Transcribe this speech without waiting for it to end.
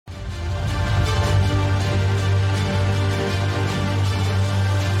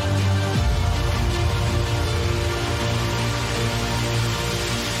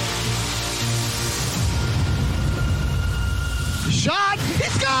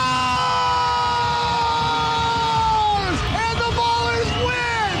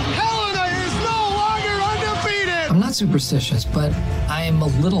not superstitious, but I am a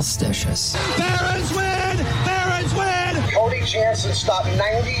little stitious. Barons win! Barons win! Cody Jansen stopped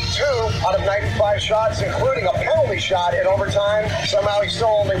 92 out of 95 shots, including a penalty shot in overtime. Somehow he still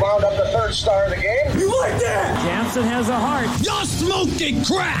only wound up the third star of the game. You like that? Jansen has a heart. You're smoking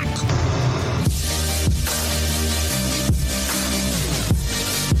crack!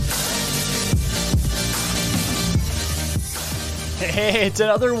 Hey, it's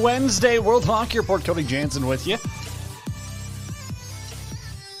another Wednesday. World Hockey Report. Cody Jansen with you.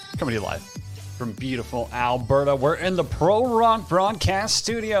 Coming to you live from beautiful Alberta. We're in the Pro Rock Broadcast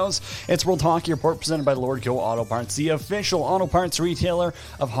Studios. It's World Hockey Report presented by Lordco Auto Parts, the official auto parts retailer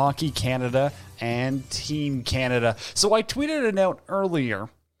of Hockey Canada and Team Canada. So I tweeted it out earlier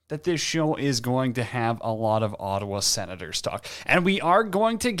that this show is going to have a lot of Ottawa Senators talk, and we are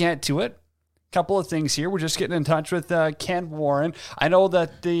going to get to it. Couple of things here. We're just getting in touch with Ken Warren. I know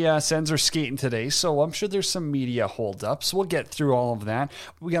that the Sens are skating today, so I'm sure there's some media holdups. We'll get through all of that.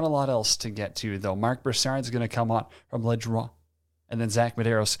 We got a lot else to get to, though. Mark Broussard's going to come on from Le Droit. And then Zach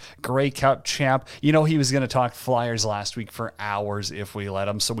Medeiros, Grey Cup champ. You know, he was going to talk Flyers last week for hours if we let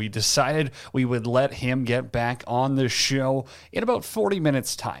him, so we decided we would let him get back on the show in about 40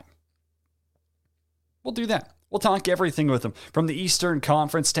 minutes' time. We'll do that. We'll talk everything with them, from the Eastern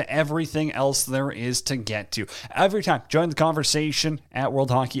Conference to everything else there is to get to. Every time, join the conversation at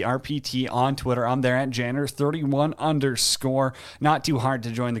World Hockey RPT on Twitter. I'm there at Janner31_. Not too hard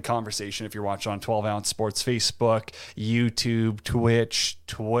to join the conversation if you're watching on 12 Ounce Sports, Facebook, YouTube, Twitch,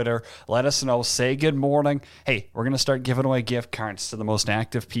 Twitter. Let us know. Say good morning. Hey, we're going to start giving away gift cards to the most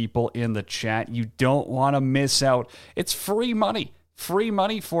active people in the chat. You don't want to miss out. It's free money. Free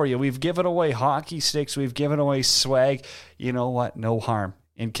money for you. We've given away hockey sticks. We've given away swag. You know what? No harm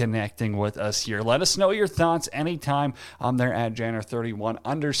in connecting with us here. Let us know your thoughts anytime. I'm there at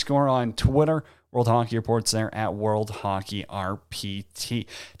Janner31_ on Twitter. World Hockey Report's there at World Hockey RPT.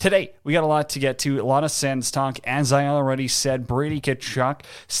 Today, we got a lot to get to. A lot of Sens talk. As I already said, Brady Tkachuk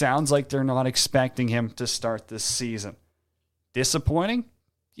sounds like they're not expecting him to start this season. Disappointing?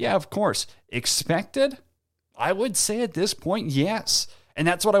 Yeah, of course. Expected? I would say at this point, yes. And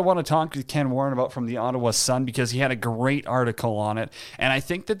that's what I want to talk to Ken Warren about from the Ottawa Sun, because he had a great article on it. And I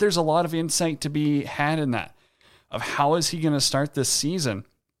think that there's a lot of insight to be had in that, of how is he going to start this season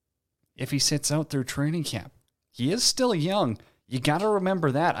if he sits out through training camp. He is still young. You got to remember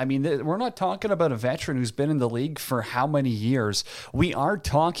that. I mean, we're not talking about a veteran who's been in the league for how many years. We are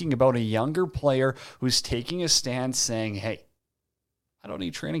talking about a younger player who's taking a stand saying, hey, I don't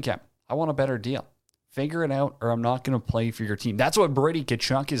need training camp. I want a better deal. Figure it out, or I'm not going to play for your team. That's what Brady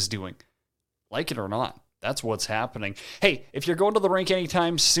Tkachuk is doing. Like it or not, that's what's happening. Hey, if you're going to the rink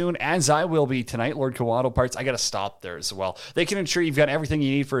anytime soon, as I will be tonight, Lordco Auto Parts, I got to stop there as well. They can ensure you've got everything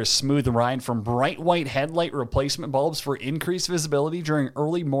you need for a smooth ride, from bright white headlight replacement bulbs for increased visibility during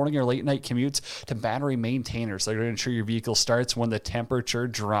early morning or late night commutes, to battery maintainers. They're going to ensure your vehicle starts when the temperature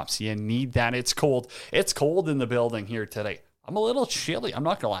drops. You need that. It's cold. It's cold in the building here today. I'm a little chilly. I'm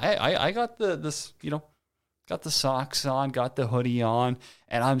not gonna lie. I got got the socks on, got the hoodie on,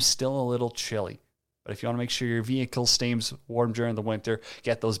 and I'm still a little chilly. But if you want to make sure your vehicle stays warm during the winter,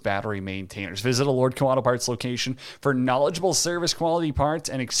 get those battery maintainers. Visit a Lordco Auto Parts location for knowledgeable service, quality parts,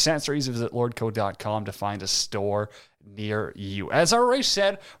 and accessories. Visit lordco.com to find a store near you. As I already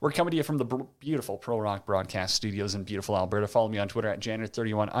said, we're coming to you from the beautiful Pro Rock Broadcast Studios in beautiful Alberta. Follow me on Twitter at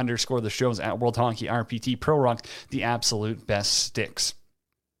Janner31_. The show's at World Hockey RPT. Pro Rock, the absolute best sticks.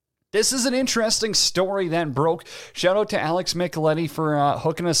 This is an interesting story that broke. Shout out to Alex Micheletti for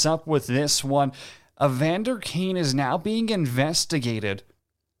hooking us up with this one. Evander Kane is now being investigated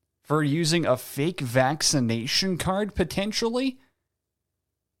for using a fake vaccination card, potentially.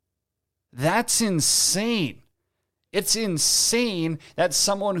 That's insane. It's insane that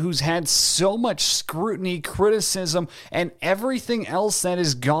someone who's had so much scrutiny, criticism, and everything else that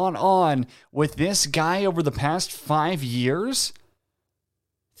has gone on with this guy over the past 5 years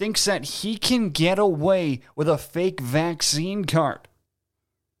thinks that he can get away with a fake vaccine card.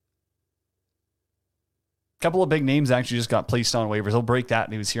 A couple of big names actually just got placed on waivers. I'll break that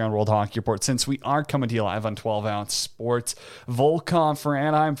news here on World Hockey Report, since we are coming to you live on 12 Ounce Sports. Volkov for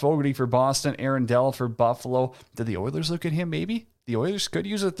Anaheim, Fogarty for Boston, Aaron Dell for Buffalo. Did the Oilers look at him maybe? The Oilers could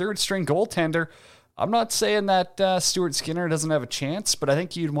use a third-string goaltender. I'm not saying that Stuart Skinner doesn't have a chance, but I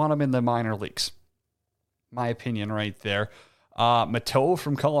think you'd want him in the minor leagues. My opinion right there. Mateau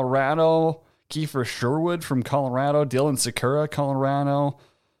from Colorado, Kiefer Sherwood from Colorado, Dylan Sakura, Colorado,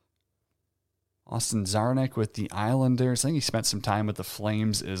 Austin Zarnik with the Islanders. I think he spent some time with the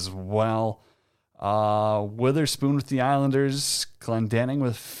Flames as well. Witherspoon with the Islanders, Glendening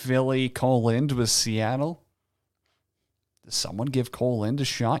with Philly, Cole Lind with Seattle. Does someone give Cole Lind a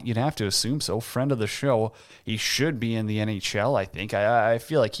shot? You'd have to assume so. Friend of the show. He should be in the NHL, I think. I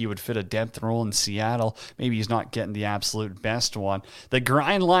feel like he would fit a depth role in Seattle. Maybe he's not getting the absolute best one. The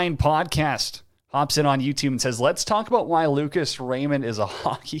Grind Line Podcast hops in on YouTube and says, let's talk about why Lucas Raymond is a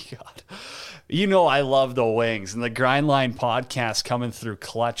hockey god. You know I love the Wings. And the Grind Line Podcast coming through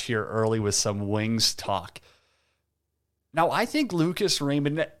clutch here early with some Wings talk. Now, I think Lucas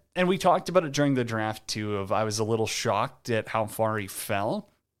Raymond... And we talked about it during the draft, too, I was a little shocked at how far he fell.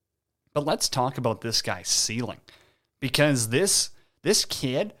 But let's talk about this guy's ceiling. Because this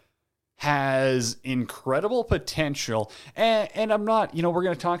kid has incredible potential. And I'm not, we're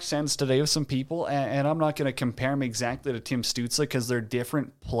going to talk sense today with some people, and I'm not going to compare him exactly to Tim Stützle because they're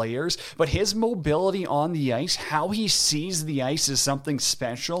different players. But his mobility on the ice, how he sees the ice is something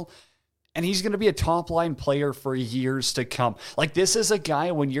special. And he's going to be a top-line player for years to come. Like, this is a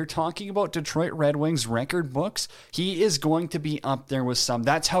guy, when you're talking about Detroit Red Wings record books, he is going to be up there with some.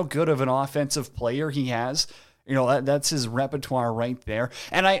 That's how good of an offensive player he has. That's his repertoire right there.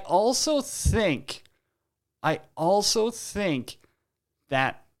 And I also think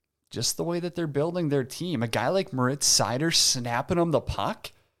that just the way that they're building their team, a guy like Moritz Seider snapping him the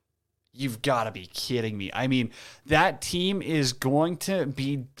puck, you've got to be kidding me. I mean, that team is going to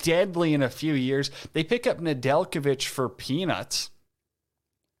be deadly in a few years. They pick up Nedeljkovic for peanuts.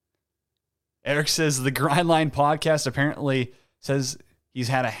 Eric says the Grindline Podcast apparently says he's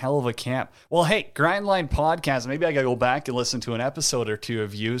had a hell of a camp. Well, hey, Grindline Podcast, maybe I got to go back and listen to an episode or two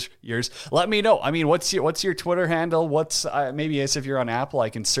of yours. Let me know. I mean, what's your Twitter handle? Maybe as if you're on Apple, I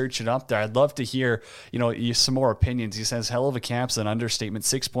can search it up there. I'd love to hear, some more opinions. He says hell of a camp's an understatement.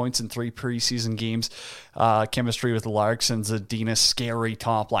 6 points in 3 preseason games. Chemistry with Larson, Zadina, scary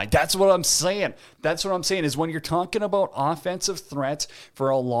top line. That's what I'm saying. Is when you're talking about offensive threats for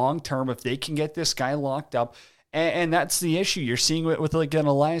a long term, if they can get this guy locked up. And that's the issue you're seeing with like an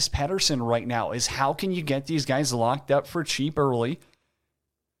Elias Pettersson right now, is how can you get these guys locked up for cheap early,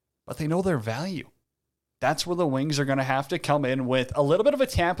 but they know their value. That's where the Wings are going to have to come in with a little bit of a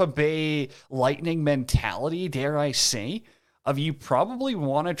Tampa Bay Lightning mentality, dare I say, of you probably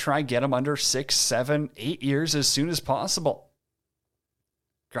want to try get them under 6, 7, 8 years as soon as possible.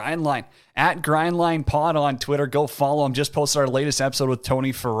 Grindline, at Grindline Pod on Twitter. Go follow him. Just posted our latest episode with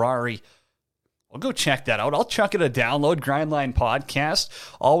Tony Ferrari. Well, go check that out. I'll chuck it a download. Grindline Podcast.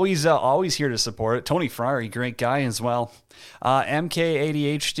 Always here to support it. Tony Ferrari, great guy as well. MK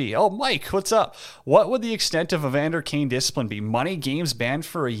ADHD. Oh, Mike, what's up? What would the extent of Evander Kane discipline be? Money, games banned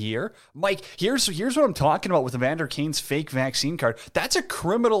for a year? Mike, here's what I'm talking about with Evander Kane's fake vaccine card. That's a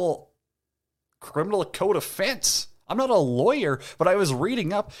criminal code offense. I'm not a lawyer, but I was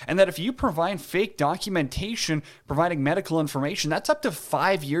reading up, and that if you provide fake documentation, providing medical information, that's up to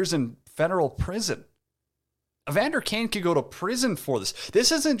 5 years in federal prison. Evander Kane could go to prison for this.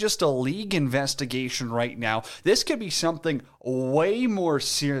 This isn't just a league investigation right now. This could be something way more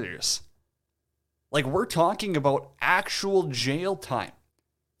serious. Like, we're talking about actual jail time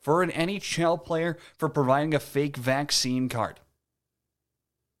for an NHL player for providing a fake vaccine card.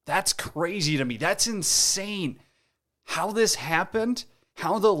 That's crazy to me. That's insane. How this happened,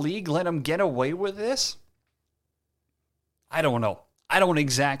 how the league let him get away with this, I don't know. I don't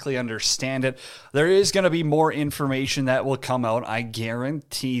exactly understand it. There is going to be more information that will come out. I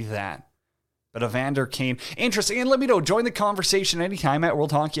guarantee that. But Evander Kane, interesting. And let me know. Join the conversation anytime at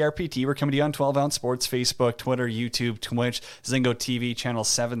World Hockey RPT. We're coming to you on 12 Ounce Sports, Facebook, Twitter, YouTube, Twitch, Zingo TV, channel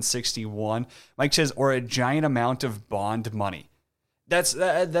 761. Mike says, or a giant amount of bond money.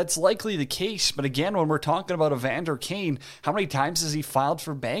 That's likely the case. But again, when we're talking about Evander Kane, how many times has he filed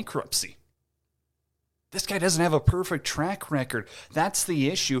for bankruptcy? This guy doesn't have a perfect track record. That's the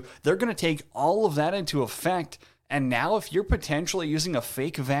issue. They're going to take all of that into effect. And now if you're potentially using a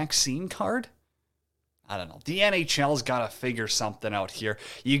fake vaccine card, I don't know. The NHL's got to figure something out here.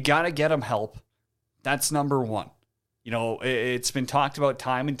 You got to get them help. That's number one. It's been talked about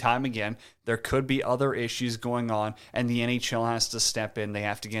time and time again. There could be other issues going on, and the NHL has to step in. They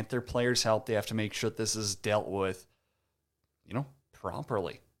have to get their players help. They have to make sure this is dealt with,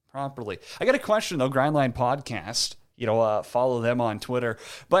 properly. I got a question, though, Grindline Podcast. Follow them on Twitter.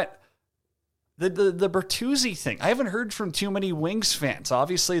 But the Bertuzzi thing, I haven't heard from too many Wings fans.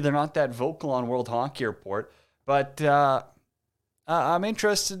 Obviously, they're not that vocal on World Hockey Report. But I'm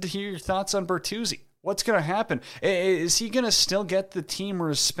interested to hear your thoughts on Bertuzzi. What's going to happen? Is he going to still get the team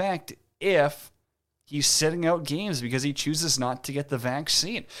respect if he's sitting out games because he chooses not to get the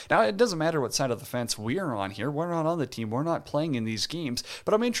vaccine? Now, it doesn't matter what side of the fence we're on here. We're not on the team. We're not playing in these games.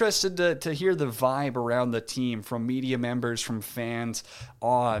 But I'm interested to hear the vibe around the team from media members, from fans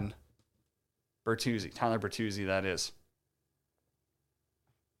on Bertuzzi. Tyler Bertuzzi, that is.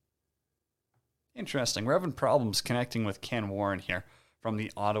 Interesting. We're having problems connecting with Ken Warren here from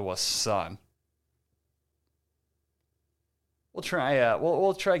the Ottawa Sun. We'll try.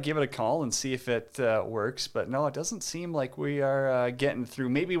 We'll try give it a call and see if it works. But no, it doesn't seem like we are getting through.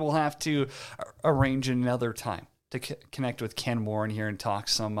 Maybe we'll have to arrange another time to connect with Ken Warren here and talk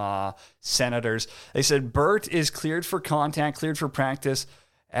some Senators. They said Bert is cleared for contact, cleared for practice,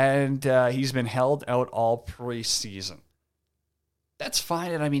 and he's been held out all preseason. That's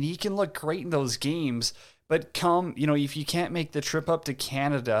fine. And I mean, he can look great in those games. But if you can't make the trip up to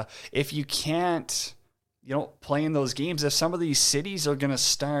Canada, if you can't play in those games, if some of these cities are going to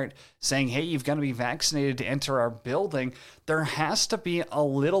start saying, hey, you've got to be vaccinated to enter our building, there has to be a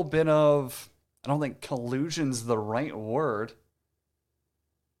little bit of, I don't think collusion's the right word.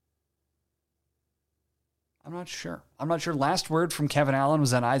 I'm not sure. Last word from Kevin Allen was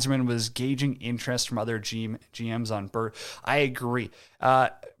that Yzerman was gauging interest from other GMs on Bert. I agree.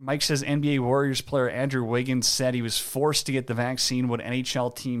 Mike says NBA Warriors player Andrew Wiggins said he was forced to get the vaccine. Would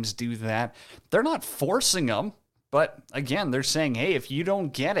NHL teams do that? They're not forcing them, but again, they're saying, hey, if you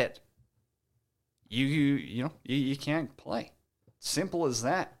don't get it, you can't play. Simple as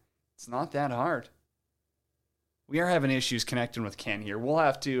that. It's not that hard. We are having issues connecting with Ken here. We'll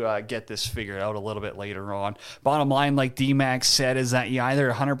have to get this figured out a little bit later on. Bottom line, like D-Max said, is that you either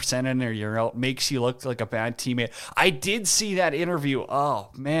 100% in or you're out. Makes you look like a bad teammate. I did see that interview. Oh,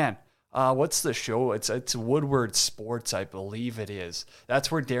 man. What's the show? It's Woodward Sports, I believe it is. That's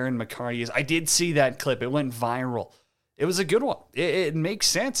where Darren McCarty is. I did see that clip. It went viral. It was a good one. It makes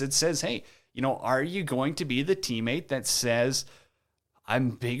sense. It says, hey, are you going to be the teammate that says,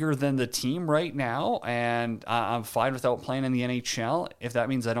 I'm bigger than the team right now, and I'm fine without playing in the NHL if that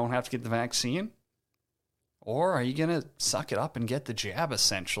means I don't have to get the vaccine? Or are you going to suck it up and get the jab,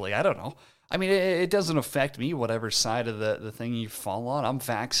 essentially? I don't know. I mean, it doesn't affect me, whatever side of the thing you fall on. I'm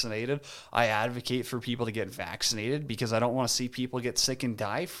vaccinated. I advocate for people to get vaccinated because I don't want to see people get sick and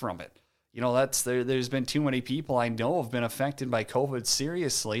die from it. There's been too many people I know have been affected by COVID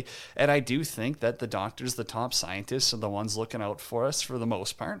seriously, and I do think that the doctors, the top scientists, are the ones looking out for us for the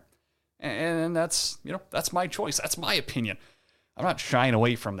most part. And that's my choice. That's my opinion. I'm not shying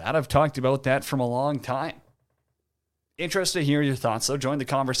away from that. I've talked about that from a long time. Interested to hear your thoughts, though. Join the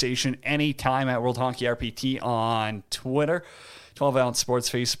conversation anytime at World Hockey RPT on Twitter, 12-Ounce Sports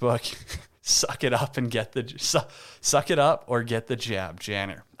Facebook. Suck it up and suck it up or get the jab,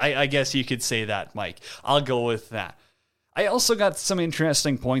 Janner. I guess you could say that, Mike. I'll go with that. I also got some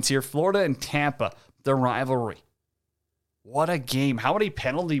interesting points here. Florida and Tampa, the rivalry. What a game. How many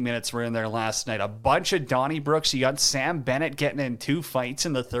penalty minutes were in there last night? A bunch of Donnybrooks. You got Sam Bennett getting in 2 fights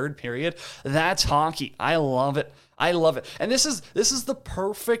in the third period. That's hockey. I love it. And this is the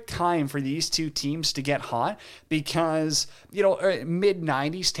perfect time for these two teams to get hot because,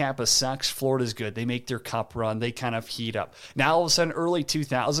 mid-90s, Tampa sucks. Florida's good. They make their cup run. They kind of heat up. Now, all of a sudden, early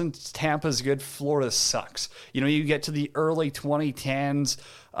 2000s, Tampa's good. Florida sucks. You get to the early 2010s,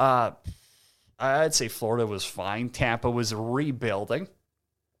 I'd say Florida was fine. Tampa was rebuilding.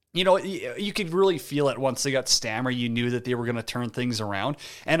 You could really feel it once they got Stammer. You knew that they were going to turn things around.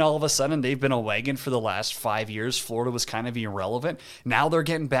 And all of a sudden, they've been a wagon for the last 5 years. Florida was kind of irrelevant. Now they're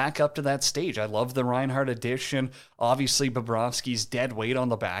getting back up to that stage. I love the Reinhart addition. Obviously, Bobrovsky's dead weight on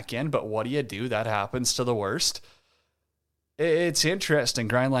the back end. But what do? That happens to the worst. It's interesting.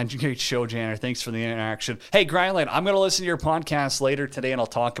 Grindline, great show, Janner. Thanks for the interaction. Hey, Grindline, I'm going to listen to your podcast later today, and I'll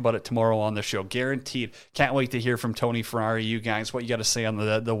talk about it tomorrow on the show. Guaranteed. Can't wait to hear from Tony Ferrari, you guys, what you got to say on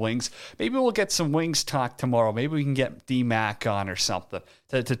the Wings. Maybe we'll get some Wings talk tomorrow. Maybe we can get D-Mac on or something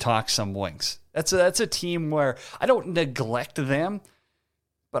to talk some Wings. That's a team where I don't neglect them,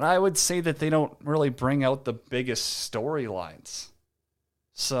 but I would say that they don't really bring out the biggest storylines.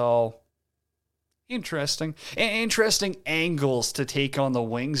 So... Interesting angles to take on the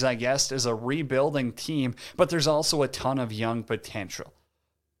Wings, I guess, as a rebuilding team, but there's also a ton of young potential.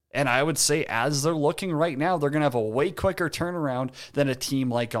 And I would say as they're looking right now, they're going to have a way quicker turnaround than a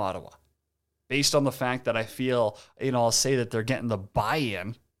team like Ottawa. Based on the fact that I feel, I'll say that they're getting the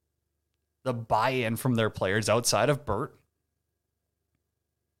buy-in from their players outside of Bert.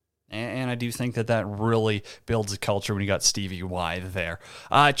 And I do think that really builds a culture when you got Stevie Y there.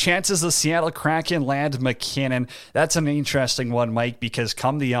 Chances the Seattle Kraken land McKinnon. That's an interesting one, Mike, because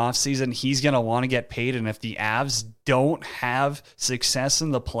come the offseason, he's going to want to get paid. And if the Avs don't have success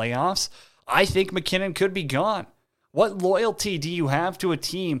in the playoffs, I think McKinnon could be gone. What loyalty do you have to a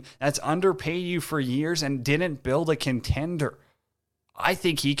team that's underpaid you for years and didn't build a contender? I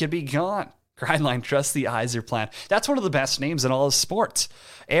think he could be gone. Grindline, trust the Yzer plan. That's one of the best names in all of sports.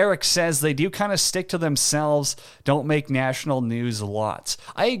 Eric says they do kind of stick to themselves, don't make national news lots.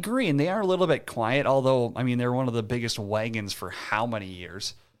 I agree, and they are a little bit quiet, although, I mean, they're one of the biggest wagons for how many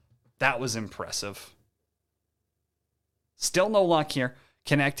years? That was impressive. Still no luck here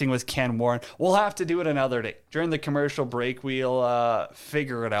connecting with Ken Warren. We'll have to do it another day. During the commercial break, we'll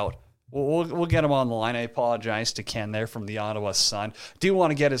figure it out. We'll get him on the line. I apologize to Ken there from the Ottawa Sun. Do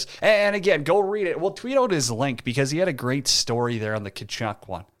want to get his... And again, go read it. We'll tweet out his link because he had a great story there on the Tkachuk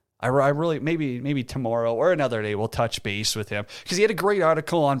one. I really... Maybe tomorrow or another day we'll touch base with him because he had a great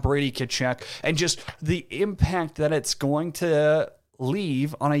article on Brady Tkachuk and just the impact that it's going to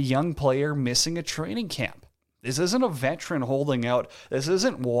leave on a young player missing a training camp. This isn't a veteran holding out. This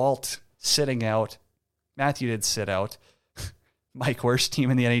isn't Walt sitting out. Matthew did sit out. Mike, worst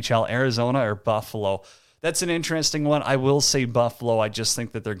team in the NHL, Arizona or Buffalo? That's an interesting one. I will say Buffalo. I just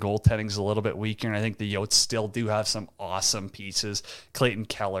think that their goaltending is a little bit weaker, and I think the Yotes still do have some awesome pieces. Clayton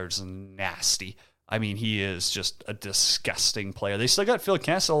Keller's nasty. I mean, he is just a disgusting player. They still got Phil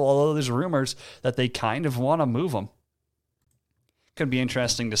Kessel, although there's rumors that they kind of want to move him. Could be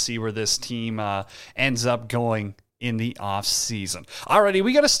interesting to see where this team ends up going in the offseason. Alrighty,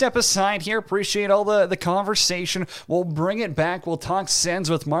 we got to step aside here. Appreciate all the conversation. We'll bring it back. We'll talk Sens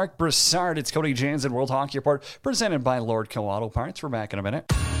with Mark Broussard. It's Cody Jansen, World Hockey Report, presented by Lordco Auto Parts. We're back in a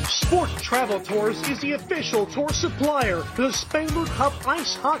minute. Sport Travel Tours is the official tour supplier for the Spengler Cup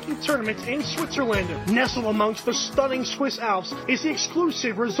Ice Hockey Tournament in Switzerland. Nestled amongst the stunning Swiss Alps is the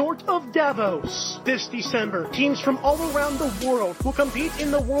exclusive resort of Davos. This December, teams from all around the world will compete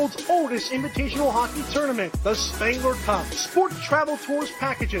in the world's oldest invitational hockey tournament, the Spengler Cup. Sport Travel Tours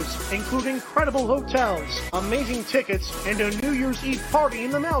packages include incredible hotels, amazing tickets, and a New Year's Eve party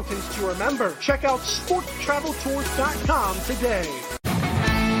in the mountains to remember. Check out sporttraveltours.com today.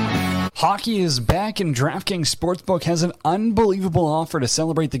 Hockey is back, and DraftKings Sportsbook has an unbelievable offer to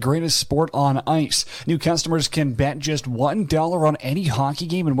celebrate the greatest sport on ice. New customers can bet just $1 on any hockey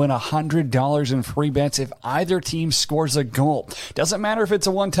game and win $100 in free bets if either team scores a goal. Doesn't matter if it's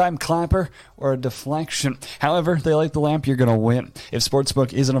a one-time clapper or a deflection. However, they light the lamp, you're going to win. If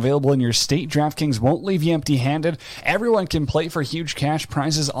Sportsbook isn't available in your state, DraftKings won't leave you empty-handed. Everyone can play for huge cash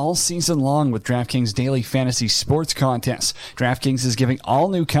prizes all season long with DraftKings Daily Fantasy Sports Contests. DraftKings is giving all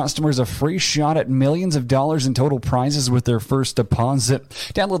new customers a free shot at millions of dollars in total prizes with their first deposit.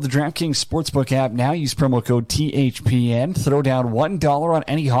 Download the DraftKings Sportsbook app now. Use promo code THPN. Throw down $1 on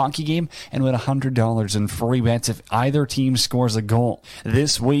any hockey game and win $100 in free bets if either team scores a goal.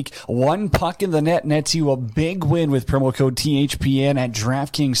 This week, one puck in the net nets you a big win with promo code THPN at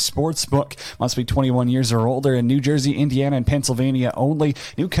DraftKings Sportsbook. Must be 21 years or older in New Jersey, Indiana, and Pennsylvania only.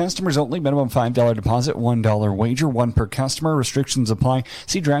 New customers only. Minimum $5 deposit, $1 wager, one per customer. Restrictions apply.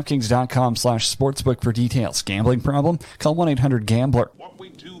 See DraftKings.com/sportsbook for details. Gambling problem? Call 1-800-GAMBLER. What we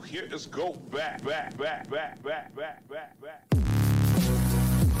do here is go back.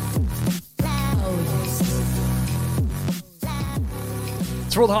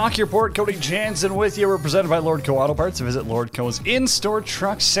 It's World Hockey Report. Cody Jansen with you. We're presented by Lordco Auto Parts. Visit Lordco's in-store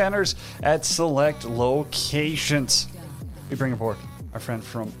truck centers at select locations. We bring aboard our friend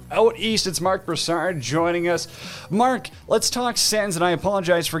from out east. It's Mark Broussard joining us. Mark, let's talk Sens, and I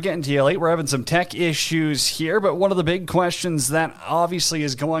apologize for getting to you late. We're having some tech issues here, but one of the big questions that obviously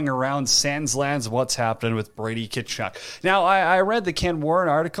is going around Sens lands, what's happening with Brady Tkachuk. Now, I read the Ken Warren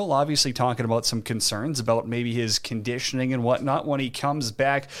article, obviously talking about some concerns about maybe his conditioning and whatnot when he comes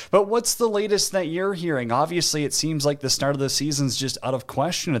back, but what's the latest that you're hearing? Obviously, it seems like the start of the season's just out of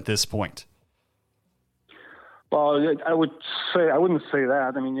question at this point. Well, I wouldn't say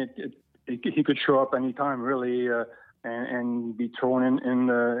that. I mean, he could show up anytime, really, and be thrown in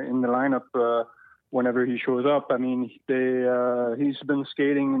the lineup whenever he shows up. I mean, he's been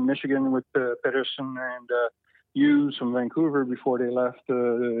skating in Michigan with Pedersen and Hughes from Vancouver before they left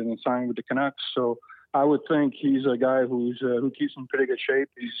and signed with the Canucks. So I would think he's a guy who keeps in pretty good shape.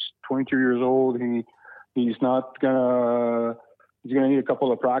 He's 22 years old. He's not gonna. He's going to need a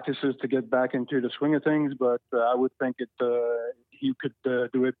couple of practices to get back into the swing of things, but I would think he could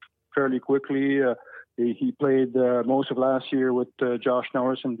do it fairly quickly. He played most of last year with Josh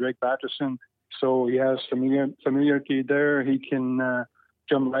Norris and Drake Batterson, so he has familiarity there. He can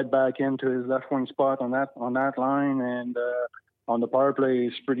jump right back into his left wing spot on that line, and on the power play,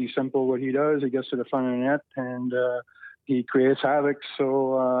 it's pretty simple what he does. He gets to the front of the net, and he creates havoc,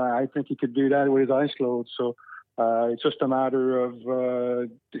 so I think he could do that with his eyes closed. So it's just a matter of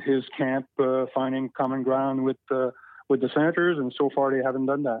his camp finding common ground with the Senators, and so far they haven't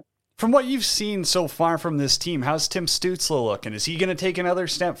done that. From what you've seen so far from this team, how's Tim Stützle looking? Is he going to take another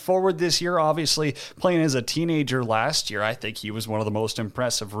step forward this year? Obviously, playing as a teenager last year, I think he was one of the most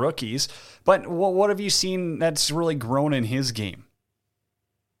impressive rookies. But what have you seen that's really grown in his game?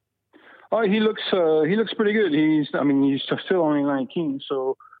 Oh, he looks pretty good. He's still only 19,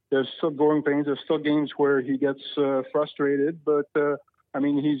 so there's still growing pains. There's still games where he gets frustrated, but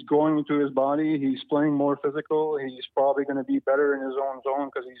he's going into his body. He's playing more physical. He's probably going to be better in his own zone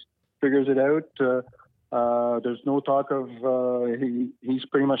because he figures it out. There's no talk of he's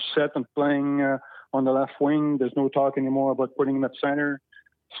pretty much set and playing on the left wing. There's no talk anymore about putting him at center.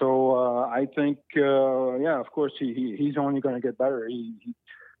 So I think, of course, he's only going to get better. He's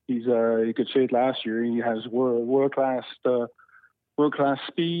you could say it last year. He has world class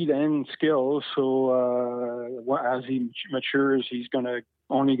speed and skills. So as he matures, he's going to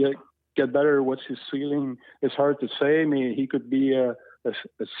only get better. What's his ceiling? It's hard to say. I mean, he could be a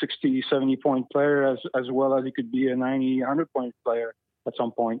 60, 70 point player as well as he could be a 90, 100 point player at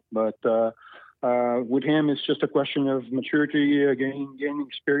some point. But with him, it's just a question of maturity, gaining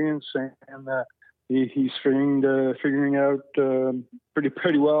experience, and he's figuring out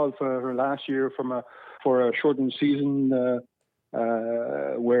pretty well for last year for a shortened season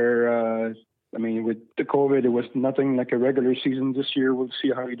where with the COVID, it was nothing like a regular season. This year, we'll see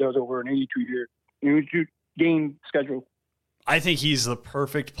how he does over an 82 game schedule. I think he's the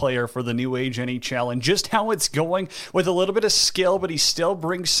perfect player for the new age NHL, and just how it's going with a little bit of skill, but he still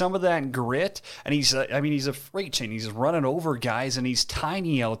brings some of that grit. And he's a freight train. He's running over guys, and he's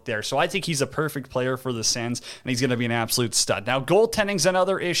tiny out there. So I think he's a perfect player for the Sens, and he's going to be an absolute stud. Now, goaltending's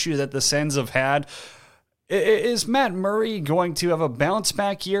another issue that the Sens have had. Is Matt Murray going to have a bounce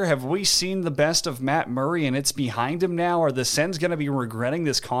back year? Have we seen the best of Matt Murray and it's behind him now? Are the Sens going to be regretting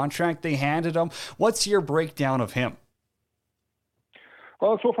this contract they handed him? What's your breakdown of him?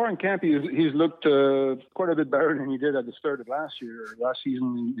 Well, so far in camp, he's looked quite a bit better than he did at the start of last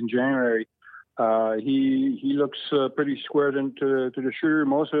season in January. He looks pretty squared into the shooter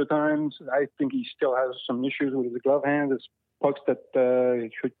most of the times. I think he still has some issues with his glove hand. It's pucks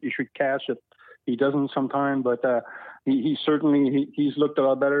that he should catch that he doesn't sometimes. But he's looked a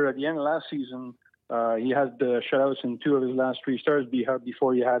lot better. At the end of last season, he had shutouts in 2 of his last 3 starts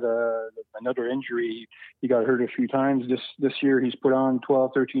before he had another injury. He got hurt a few times. This year, he's put on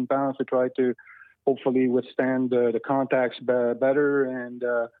 12, 13 pounds to try to hopefully withstand the contacts better. And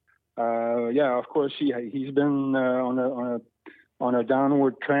of course, he's been on a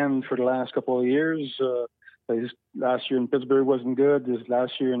downward trend for the last couple of years. His last year in Pittsburgh wasn't good. His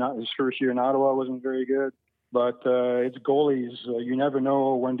first year in Ottawa wasn't very good. But it's goalies. You never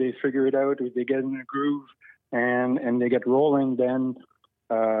know when they figure it out, if they get in a groove and they get rolling. Then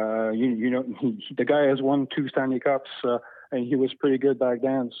the guy has won 2 Stanley Cups, and he was pretty good back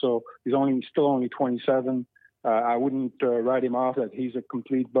then. So he's still only 27. I wouldn't write him off that he's a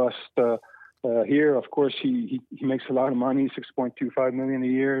complete bust here. Of course, he makes a lot of money, $6.25 million a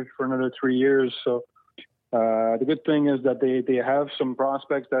year for another 3 years. So the good thing is that they have some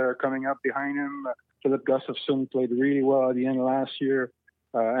prospects that are coming up behind him. Philip Gustafsson played really well at the end of last year.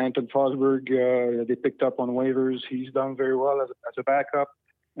 Anton Forsberg, they picked up on waivers. He's done very well as a backup,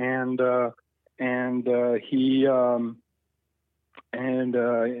 and in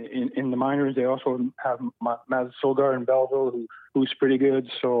the minors they also have Matt Sogar in Belleville, who's pretty good.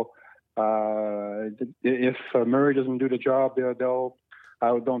 So if Murray doesn't do the job,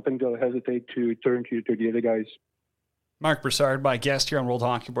 I don't think they'll hesitate to turn to the other guys. Mark Broussard, my guest here on World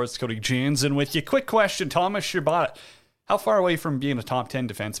Hockey Report's Cody Jansen with you. Quick question, Thomas Chabot. How far away from being a top 10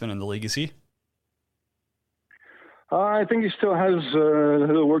 defenseman in the league is he? I think he still has a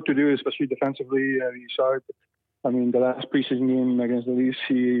little work to do, especially defensively. You saw it. The last preseason game against the Leafs,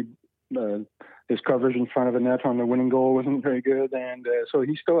 his coverage in front of the net on the winning goal wasn't very good, and so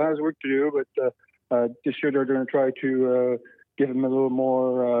he still has work to do. But this year they're going to try to give him a little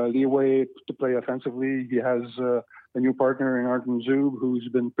more leeway to play offensively. He has a new partner in Artem Zub, who's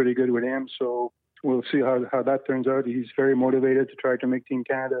been pretty good with him. So we'll see how that turns out. He's very motivated to try to make Team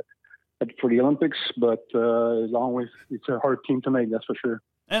Canada for the Olympics, but it's a hard team to make, that's for sure.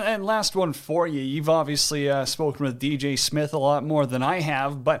 And last one for you. You've obviously spoken with DJ Smith a lot more than I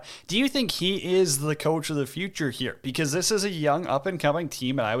have, but do you think he is the coach of the future here? Because this is a young, up-and-coming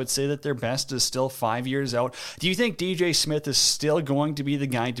team, and I would say that their best is still 5 years out. Do you think DJ Smith is still going to be the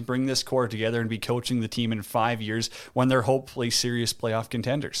guy to bring this core together and be coaching the team in 5 years when they're hopefully serious playoff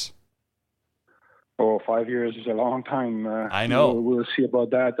contenders? Oh, 5 years is a long time. I know. We'll see about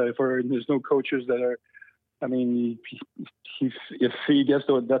that. There's no coaches that are... if he gets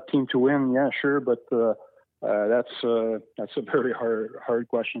that team to win, yeah, sure. But that's a very hard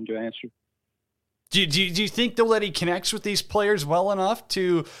question to answer. Do you think, though, that he connects with these players well enough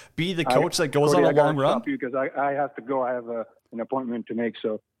to be the coach that goes on a long run? Stop you because I have to go. I have an appointment to make,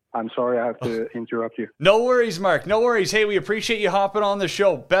 so I'm sorry I have to interrupt you. No worries, Mark. No worries. Hey, we appreciate you hopping on the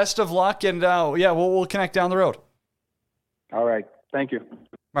show. Best of luck, and we'll connect down the road. All right. Thank you.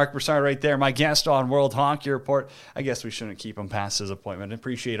 Mark Broussard right there, my guest on World Hockey Report. I guess we shouldn't keep him past his appointment. I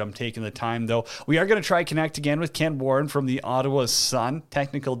appreciate him taking the time, though. We are going to try connect again with Ken Warren from the Ottawa Sun.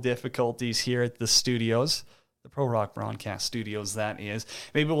 Technical difficulties here at the studios, the Pro Rock Broadcast Studios, that is.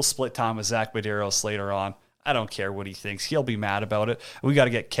 Maybe we'll split time with Zach Medeiros later on. I don't care what he thinks. He'll be mad about it. We got to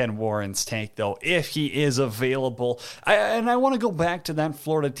get Ken Warren's take, though, if he is available. I want to go back to that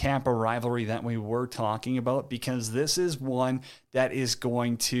Florida-Tampa rivalry that we were talking about, because this is one that is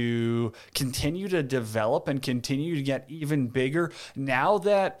going to continue to develop and continue to get even bigger now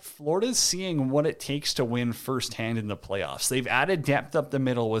that Florida's seeing what it takes to win firsthand in the playoffs. They've added depth up the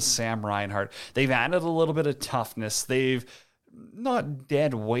middle with Sam Reinhart. They've added a little bit of toughness. They've not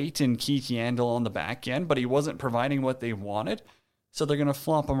dead weight in Keith Yandel on the back end, but he wasn't providing what they wanted, so they're going to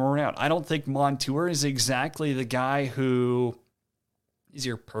flop him around. I don't think Montour is exactly the guy who is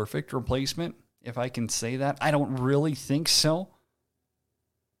your perfect replacement, if I can say that. I don't really think so.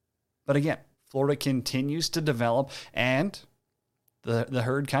 But again, Florida continues to develop, and the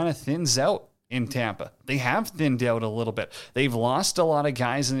herd kind of thins out in Tampa. They have thinned out a little bit. They've lost a lot of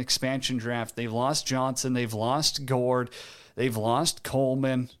guys in the expansion draft. They've lost Johnson. They've lost Gord. They've lost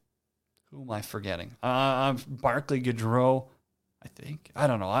Coleman. Who am I forgetting? Barclay Goodrow, I think. I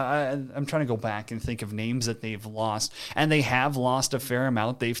don't know. I'm trying to go back and think of names that they've lost. And they have lost a fair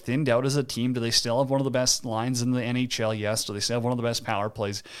amount. They've thinned out as a team. Do they still have one of the best lines in the NHL? Yes. Do they still have one of the best power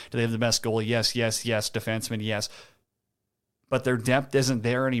plays? Do they have the best goalie? Yes. Defenseman? Yes. But their depth isn't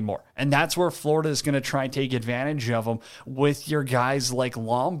there anymore. And that's where Florida is going to try and take advantage of them with your guys like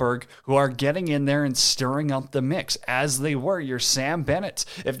Lomberg, who are getting in there and stirring up the mix, as they were your Sam Bennett.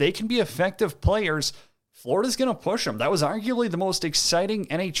 If they can be effective players, Florida's going to push them. That was arguably the most exciting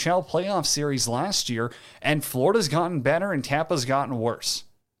NHL playoff series last year, and Florida's gotten better and Tampa's gotten worse.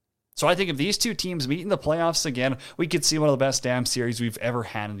 So I think if these two teams meet in the playoffs again, we could see one of the best damn series we've ever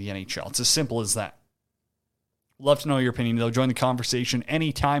had in the NHL. It's as simple as that. Love to know your opinion, though. Join the conversation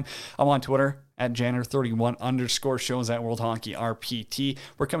anytime. I'm on Twitter at Janner31_ shows at World Hockey RPT.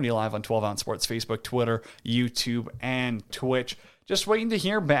 We're coming to you live on 12 Ounce Sports, Facebook, Twitter, YouTube, and Twitch. Just waiting to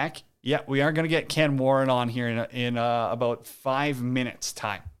hear back. Yeah, we are going to get Ken Warren on here in about 5 minutes'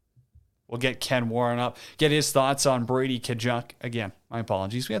 time. We'll get Ken Warren up, get his thoughts on Brady Tkachuk. Again, my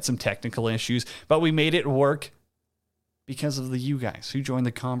apologies. We had some technical issues, but we made it work because of you guys who joined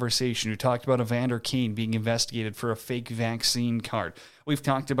the conversation, who talked about Evander Kane being investigated for a fake vaccine card. We've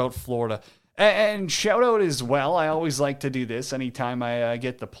talked about Florida. And shout out as well, I always like to do this anytime I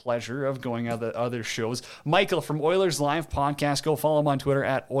get the pleasure of going on the other shows. Michael from Oilers Live Podcast, go follow him on Twitter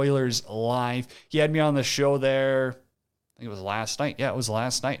at Oilers Live. He had me on the show there, I think it was last night. Yeah, it was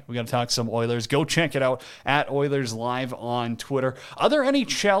last night. We got to talk some Oilers. Go check it out at Oilers Live on Twitter. Other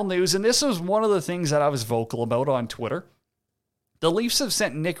NHL news, and this was one of the things that I was vocal about on Twitter. The Leafs have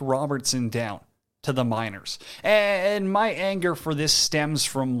sent Nick Robertson down to the minors. And my anger for this stems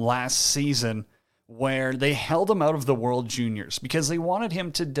from last season, where they held him out of the World Juniors because they wanted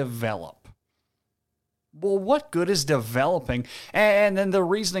him to develop. Well, what good is developing? And then the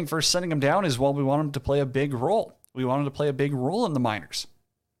reasoning for sending him down is, well, we want him to play a big role. We want him to play a big role in the minors.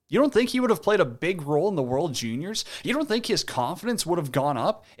 You don't think he would have played a big role in the World Juniors? You don't think his confidence would have gone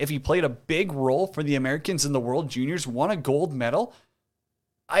up if he played a big role for the Americans in the World Juniors, won a gold medal?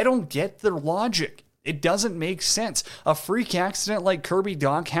 I don't get the logic. It doesn't make sense. A freak accident like Kirby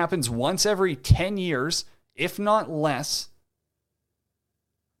Dach happens once every 10 years, if not less.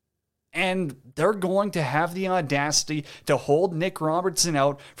 And they're going to have the audacity to hold Nick Robertson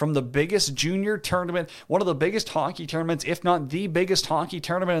out from the biggest junior tournament, one of the biggest hockey tournaments, if not the biggest hockey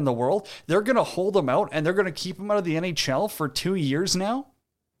tournament in the world. They're going to hold him out, and they're going to keep him out of the NHL for 2 years now?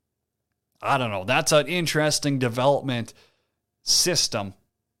 I don't know. That's an interesting development system,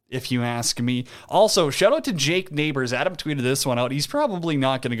 if you ask me. Also, shout out to Jake Neighbors. Adam tweeted this one out. He's probably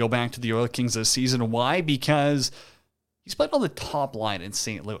not going to go back to the Oil Kings this season. Why? Because he's played on the top line in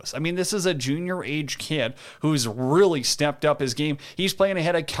St. Louis. I mean, this is a junior age kid who's really stepped up his game. He's playing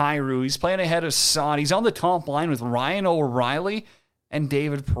ahead of Kyrou. He's playing ahead of Saad. He's on the top line with Ryan O'Reilly and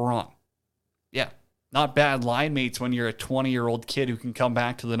David Perron. Yeah, not bad line mates when you're a 20-year-old kid who can come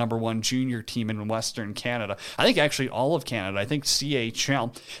back to the number one junior team in Western Canada. I think actually all of Canada. I think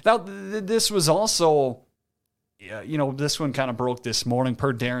CHL. Now, this was also this one kind of broke this morning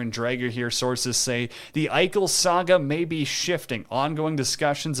per Darren Dreger here. Sources say the Eichel saga may be shifting. Ongoing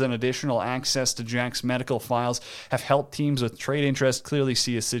discussions and additional access to Jack's medical files have helped teams with trade interest clearly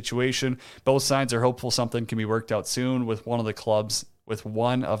see a situation. Both sides are hopeful something can be worked out soon with one of the clubs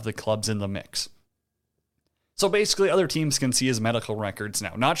in the mix. So basically, other teams can see his medical records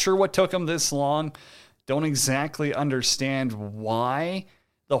now. Not sure what took him this long. Don't exactly understand why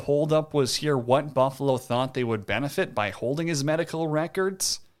the holdup was here, what Buffalo thought they would benefit by holding his medical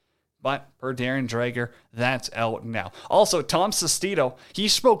records. But per Darren Dreger, that's out now. Also, Tom Sestito, he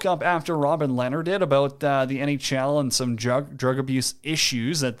spoke up after Robin Leonard did about the NHL and some drug abuse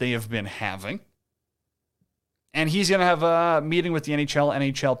issues that they have been having. And he's going to have a meeting with the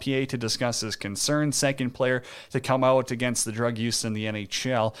NHLPA to discuss his concerns. Second player to come out against the drug use in the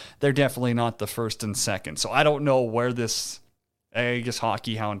NHL. They're definitely not the first and second. So I don't know where this... I guess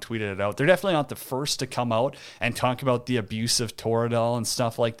Hockey Hound tweeted it out. They're definitely not the first to come out and talk about the abuse of Toradol and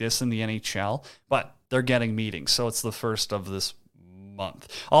stuff like this in the NHL, but they're getting meetings, so it's the first of this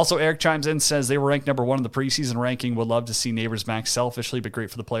month. Also, Eric chimes in, says they were ranked number 1 in the preseason ranking. Would love to see Neighbors back selfishly, but great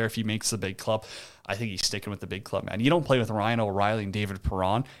for the player if he makes the big club. I think he's sticking with the big club, man. You don't play with Ryan O'Reilly and David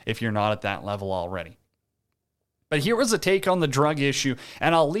Perron if you're not at that level already. But here was a take on the drug issue,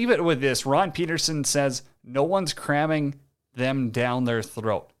 and I'll leave it with this. Ron Peterson says, no one's cramming them down their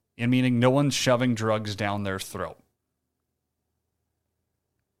throat, and meaning no one's shoving drugs down their throat.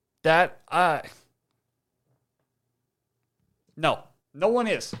 They're one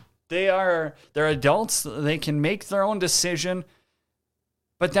is. They're adults. They can make their own decision,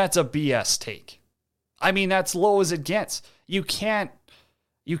 but that's a BS take. I mean, that's low as it gets. You can't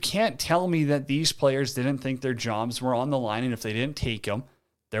tell me that these players didn't think their jobs were on the line, and if they didn't take them,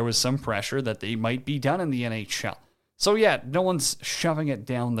 there was some pressure that they might be done in the NHL. So yeah, no one's shoving it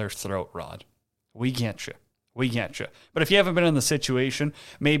down their throat, Rod. We get you. But if you haven't been in the situation,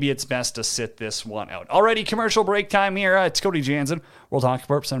 maybe it's best to sit this one out. Alrighty, commercial break time here. It's Cody Jansen. World Hockey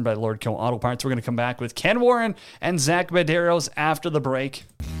Report presented by Lordco Auto Parts. We're going to come back with Ken Warren and Zach Medeiros after the break.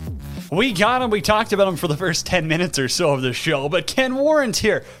 We got him. We talked about him for the first 10 minutes or so of the show. But Ken Warren's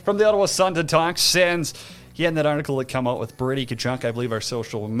here from the Ottawa Sun to talk Sens. He had that article that come out with Brady Tkachuk, I believe our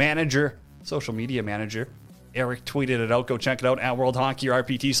social media manager. Eric tweeted it out. Go check it out at World Hockey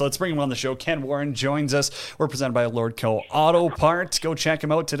RPT. So let's bring him on the show. Ken Warren joins us. We're presented by Lordco Auto Parts. Go check him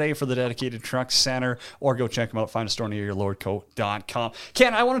out today for the dedicated truck center, or go check him out. Find a store near your lordco.com.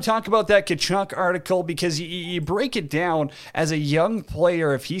 Ken, I want to talk about that Tkachuk article because you break it down as a young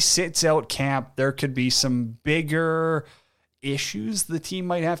player. If he sits out camp, there could be some bigger issues the team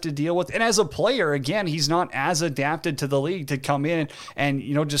might have to deal with. And as a player, again, he's not as adapted to the league to come in and,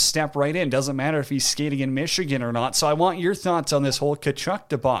 just step right in. Doesn't matter if he's skating in Michigan or not. So I want your thoughts on this whole Tkachuk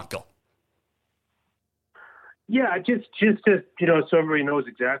debacle. Yeah, just to, so everybody knows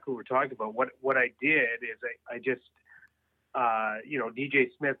exactly what we're talking about. What I did is I just, DJ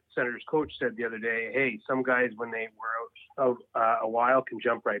Smith, Senators coach, said the other day, hey, some guys, when they were out a while, can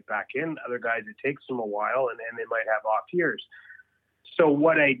jump right back in. Other guys, it takes them a while, and they might have off years. So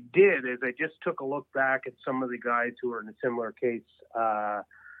what I did is I just took a look back at some of the guys who are in a similar case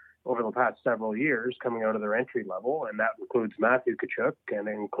over the past several years coming out of their entry level, and that includes Matthew Tkachuk, and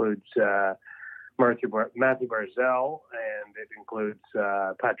it includes Matthew Barzal, and it includes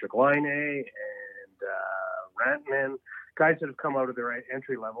Patrick Laine and Rantanen, guys that have come out of their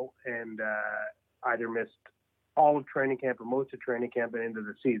entry level and either missed all of training camp or most of training camp and into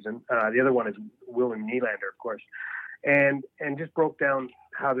the season. The other one is William Nylander, of course, and just broke down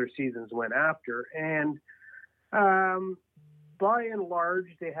how their seasons went after. And by and large,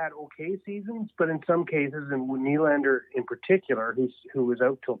 they had okay seasons, but in some cases, and Nylander in particular, who was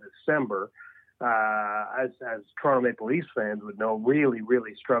out till December, as Toronto Maple Leafs fans would know, really,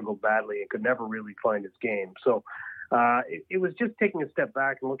 really struggled badly and could never really find his game. So it was just taking a step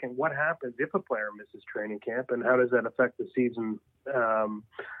back and looking at what happens if a player misses training camp and how does that affect the season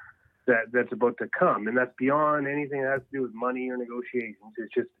that's about to come. And that's beyond anything that has to do with money or negotiations.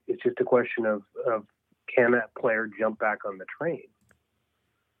 It's just a question of can that player jump back on the train?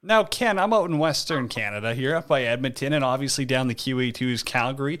 Now, Ken, I'm out in Western Canada here, up by Edmonton, and obviously down the QE2's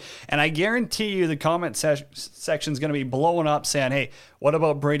Calgary. And I guarantee you the comment section is going to be blowing up saying, hey, what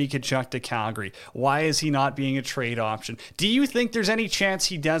about Brady Tkachuk to Calgary? Why is he not being a trade option? Do you think there's any chance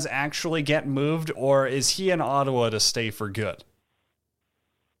he does actually get moved, or is he in Ottawa to stay for good?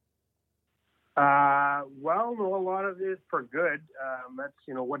 Well, no, a lot of it is for good. That's,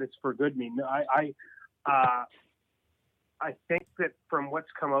 what does for good mean? I think that from what's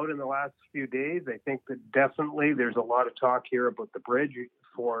come out in the last few days, I think that definitely there's a lot of talk here about the bridge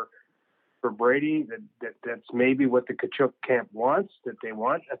for Brady, that's maybe what the Tkachuk camp wants, that they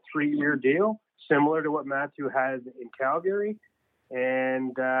want a 3-year deal, similar to what Matthew has in Calgary.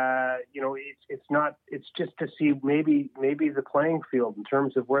 And, it's just to see maybe the playing field in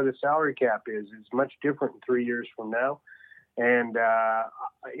terms of where the salary cap is much different in 3 years from now. And, I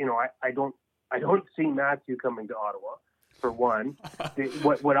don't see Matthew coming to Ottawa, for one.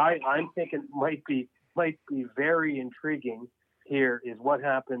 What I'm thinking might be very intriguing here is what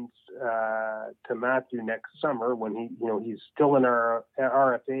happens to Matthew next summer when he's still in our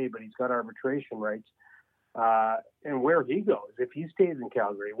RFA, but he's got arbitration rights, and where he goes if he stays in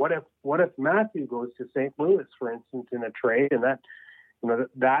Calgary. What if Matthew goes to St. Louis, for instance, in a trade, and that's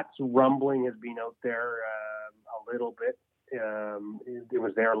rumbling has been out there a little bit. It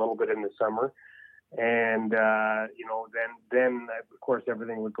was there a little bit in the summer. And, then of course,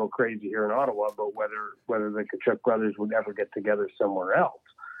 everything would go crazy here in Ottawa about whether the Tkachuk brothers would ever get together somewhere else.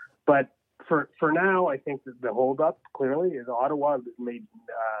 But for now, I think that the holdup clearly is Ottawa made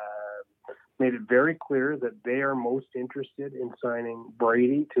it very clear that they are most interested in signing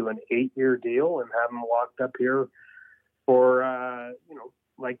Brady to an 8-year deal and have him locked up here for,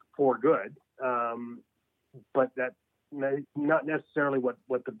 for good. But that, not necessarily what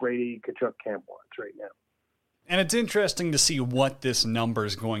the Brady Tkachuk camp wants right now. And it's interesting to see what this number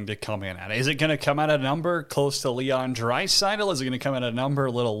is going to come in at. Is it going to come at a number close to Leon Draisaitl? Is it going to come at a number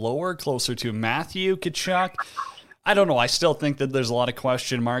a little lower, closer to Matthew Tkachuk? I don't know. I still think that there's a lot of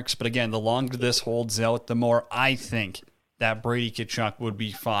question marks. But again, the longer this holds out, the more I think that Brady Tkachuk would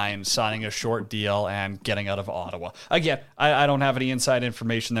be fine signing a short deal and getting out of Ottawa. Again, I don't have any inside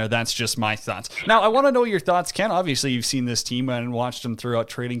information there. That's just my thoughts. Now, I want to know your thoughts, Ken. Obviously, you've seen this team and watched them throughout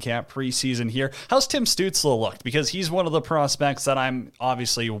training camp preseason here. How's Tim Stützle looked? Because he's one of the prospects that I'm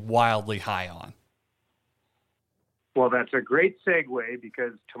obviously wildly high on. Well, that's a great segue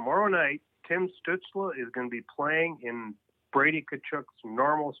because tomorrow night, Tim Stützle is going to be playing in Brady Tkachuk's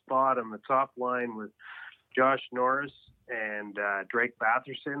normal spot on the top line with Josh Norris and Drake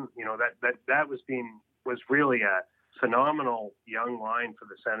Batherson. That was really a phenomenal young line for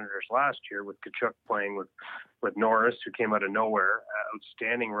the Senators last year, with Tkachuk playing with Norris, who came out of nowhere,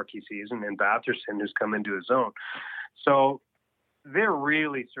 outstanding rookie season, and Batherson, who's come into his own. So they're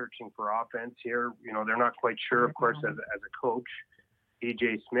really searching for offense here. They're not quite sure, of course, as a coach.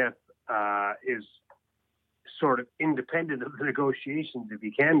 DJ Smith is sort of independent of the negotiations, if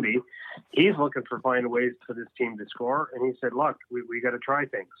he can be. He's looking for finding ways for this team to score, and he said, look, we got to try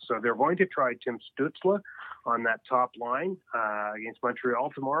things. So they're going to try Tim Stützle on that top line against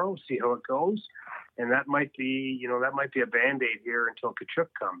Montreal tomorrow, see how it goes. And that might be a Band-Aid here until Tkachuk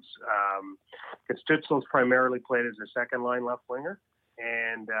comes. Because Stützle's primarily played as a second-line left winger.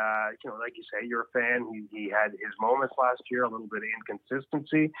 And, like you say, you're a fan. He had his moments last year, a little bit of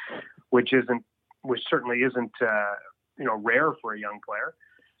inconsistency, which certainly isn't, rare for a young player,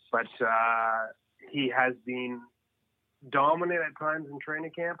 but he has been dominant at times in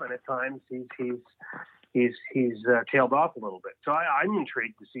training camp, and at times he's tailed off a little bit. So I'm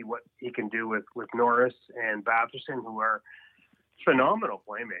intrigued to see what he can do with Norris and Batherson, who are phenomenal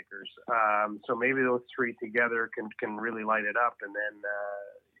playmakers. So maybe those three together can really light it up, and then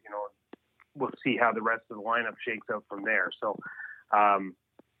we'll see how the rest of the lineup shakes out from there. So.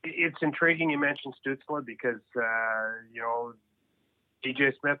 It's intriguing you mentioned Stützle because,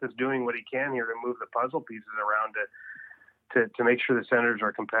 DJ Smith is doing what he can here to move the puzzle pieces around to make sure the Senators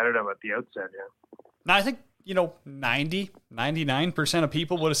are competitive at the outset. Yeah. Now, I think, 99% of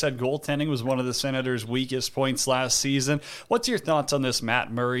people would have said goaltending was one of the Senators' weakest points last season. What's your thoughts on this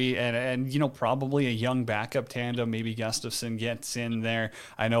Matt Murray and probably a young backup tandem? Maybe Gustafsson gets in there.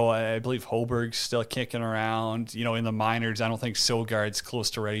 I believe Hoberg's still kicking around, in the minors. I don't think Sogard's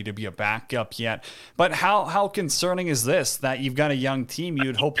close to ready to be a backup yet. But how concerning is this, that you've got a young team,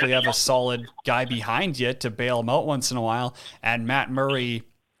 you'd hopefully have a solid guy behind you to bail him out once in a while, and Matt Murray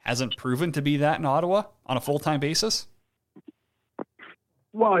hasn't proven to be that in Ottawa on a full-time basis?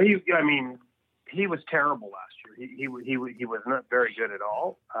 Well, he was terrible last year. He was not very good at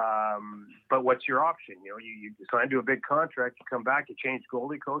all. But what's your option? You signed to a big contract, you come back, you changed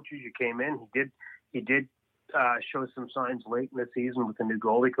goalie coaches, you came in. He did show some signs late in the season with the new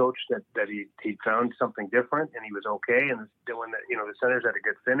goalie coach that he found something different, and he was okay. And doing that, the Senators had a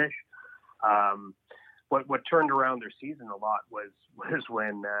good finish. What turned around their season a lot was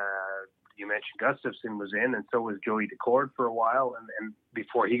when you mentioned Gustafsson was in, and so was Joey Decord for a while, and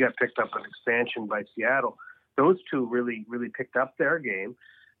before he got picked up on expansion by Seattle. Those two really, really picked up their game,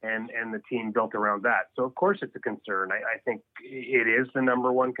 and the team built around that. So, of course, it's a concern. I think it is the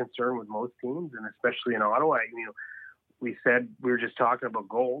number one concern with most teams, and especially in Ottawa. we said we were just talking about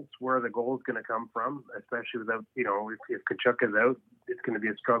goals. Where are the goals going to come from? Especially without, if Tkachuk is out, it's going to be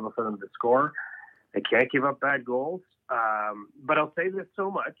a struggle for them to score. They can't give up bad goals. But I'll say this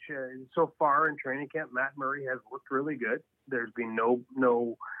so much. So far in training camp, Matt Murray has looked really good. There's been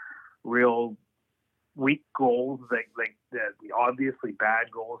no real weak goals, like the obviously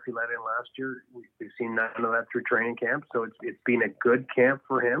bad goals he let in last year. We've seen none of that through training camp. So it's been a good camp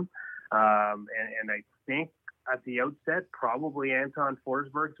for him. And I think at the outset, probably Anton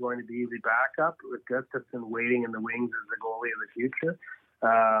Forsberg is going to be the backup with Gustafsson waiting in the wings as the goalie of the future.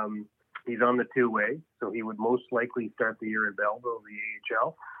 He's on the two-way, so he would most likely start the year in Belleville, the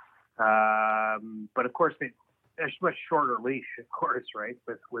AHL. But of course, it's a much shorter leash, of course, right?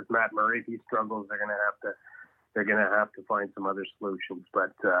 With Matt Murray, if he struggles, they're going to have to find some other solutions.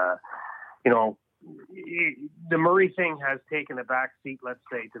 But the Murray thing has taken a back seat, let's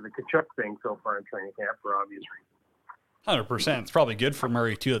say, to the Tkachuk thing so far in training camp for obvious reasons. 100%. It's probably good for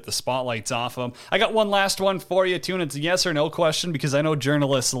Murray, too, that the spotlight's off him. I got one last one for you, too, and it's a yes or no question because I know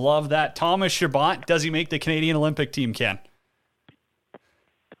journalists love that. Thomas Chabot, does he make the Canadian Olympic team, Ken?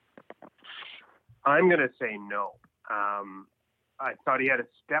 I'm going to say no. I thought he had a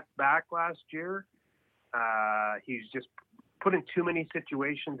step back last year. He's just put in too many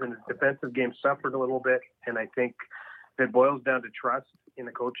situations, and his defensive game suffered a little bit, and I think that boils down to trust in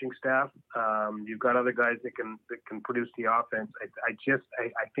the coaching staff. You've got other guys that can produce the offense. I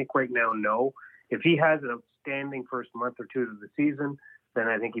think right now, no. If he has an outstanding first month or two of the season, then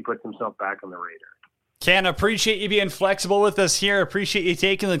I think he puts himself back on the radar. Ken, appreciate you being flexible with us here. Appreciate you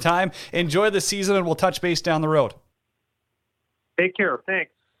taking the time. Enjoy the season, and we'll touch base down the road. Take care.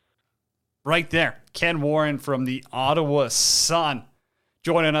 Thanks. Right there, Ken Warren from the Ottawa Sun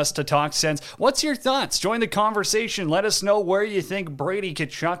joining us to talk sense. What's your thoughts? Join the conversation. Let us know where you think Brady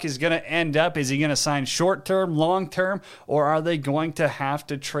Tkachuk is going to end up. Is he going to sign short-term, long-term, or are they going to have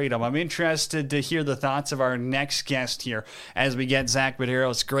to trade him? I'm interested to hear the thoughts of our next guest here as we get Zach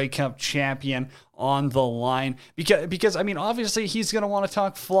Medeiros, Grey Cup champion, on the line. Because I mean, obviously he's going to want to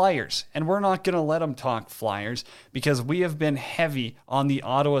talk Flyers, and we're not going to let him talk Flyers because we have been heavy on the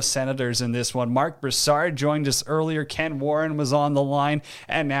Ottawa Senators in this one. Mark Broussard joined us earlier. Ken Warren was on the line,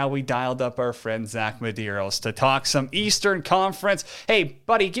 and now we dialed up our friend Zach Medeiros to talk some Eastern Conference. Hey,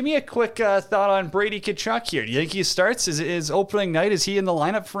 buddy, give me a quick thought on Brady Tkachuk here. Do you think he starts? Is opening night? Is he in the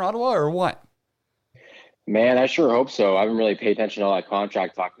lineup for Ottawa or what? Man, I sure hope so. I haven't really paid attention to all that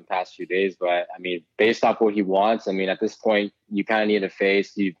contract talk in the past few days, but I mean, based off what he wants, I mean, at this point, you kind of need a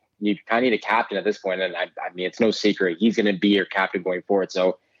face. You kind of need a captain at this point, and I mean, it's no secret he's going to be your captain going forward.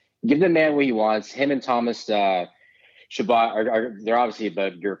 So, give the man what he wants. Him and Thomas Chabot they're obviously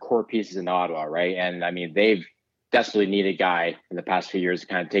your core pieces in Ottawa, right? And I mean, they've desperately needed a guy in the past few years to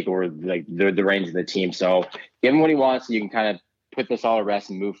kind of take over like the reins of the team. So, give him what he wants, so you can kind of put this all to rest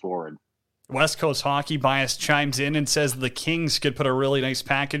and move forward. West Coast Hockey Bias chimes in and says the Kings could put a really nice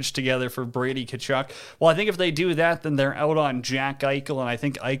package together for Brady Tkachuk. Well, I think if they do that, then they're out on Jack Eichel, and I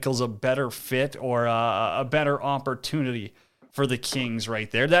think Eichel's a better fit or a better opportunity for the Kings right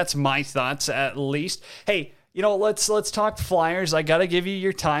there. That's my thoughts, at least. Hey, let's talk Flyers. I got to give you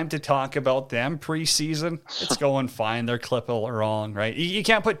your time to talk about them. Preseason, it's going fine. They're clipping along, right? You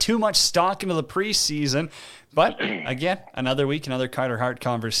can't put too much stock into the preseason. But, again, another week, another Carter Hart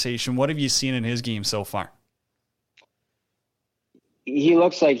conversation. What have you seen in his game so far? He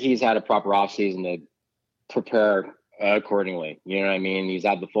looks like he's had a proper offseason to prepare accordingly. You know what I mean? He's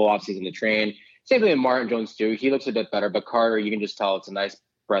had the full offseason to train. Same thing with Martin Jones, too. He looks a bit better. But Carter, you can just tell it's a nice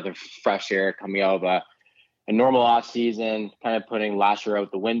breath of fresh air coming out of a normal offseason, kind of putting last year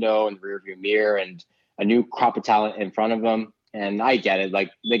out the window and the rearview mirror and a new crop of talent in front of him. And I get it. Like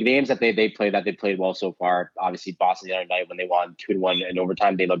the games that they played well so far. Obviously, Boston the other night when they won 2-1 in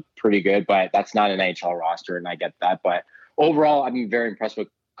overtime, they looked pretty good. But that's not an NHL roster, and I get that. But overall, I'm very impressed with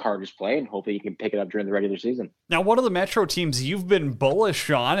Carter's play, and hopefully he can pick it up during the regular season. Now, one of the Metro teams you've been bullish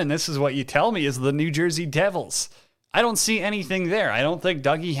on, and this is what you tell me, is the New Jersey Devils. I don't see anything there. I don't think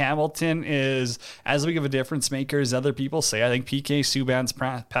Dougie Hamilton is as big of a difference maker as other people say. I think PK Subban's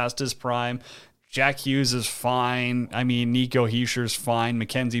past his prime. Jack Hughes is fine. I mean, Nico Heischer's fine.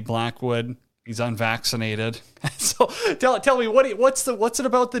 Mackenzie Blackwood, he's unvaccinated. So tell me, what's it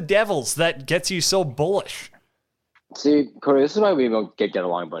about the Devils that gets you so bullish? See, Corey, this is why we don't get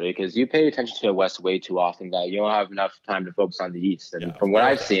along, buddy, because you pay attention to the West way too often that you don't have enough time to focus on the East. And from what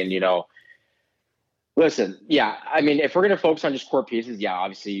I've seen, listen, yeah, I mean, if we're going to focus on just core pieces, yeah,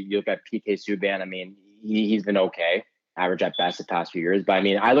 obviously you look at PK Subban. I mean, he's been okay. Average at best the past few years. But I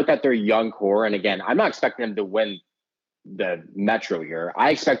mean, I look at their young core, and again, I'm not expecting them to win the Metro here.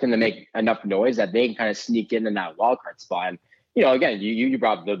 I expect them to make enough noise that they can kind of sneak in that wild card spot. And, again, you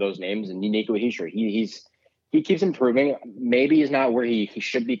brought up those names, and Nico Hischier, he keeps improving. Maybe he's not where he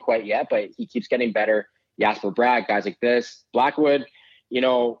should be quite yet, but he keeps getting better. Jasper Bratt, guys like this. Blackwood,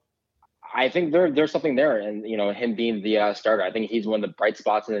 I think there's something there. And, him being the starter, I think he's one of the bright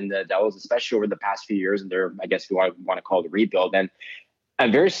spots in the Devils, especially over the past few years. And they're, I guess, if you want to call it a rebuild. And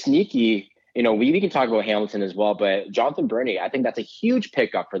very sneaky, we can talk about Hamilton as well, but Jonathan Bernier, I think that's a huge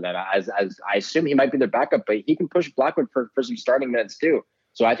pickup for them, as I assume he might be their backup, but he can push Blackwood for some starting minutes too.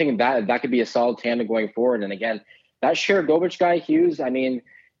 So I think that could be a solid tandem going forward. And again, that Sharagovich guy, Hughes, I mean,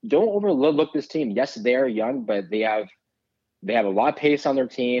 don't overlook this team. Yes, they are young, but they have a lot of pace on their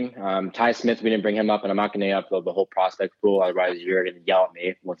team. Ty Smith, we didn't bring him up, and I'm not going to upload the whole prospect pool. Otherwise, you're going to yell at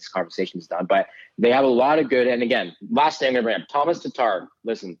me once this conversation is done. But they have a lot of good. And again, last thing I'm going to bring up, Thomas Tatar.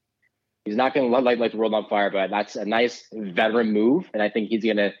 Listen, he's not going to light the world on fire, but that's a nice veteran move, and I think he's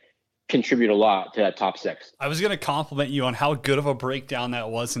going to contribute a lot to that top six. I was going to compliment you on how good of a breakdown that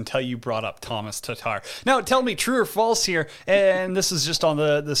was until you brought up Thomas Tatar. Now, tell me, true or false here, and this is just on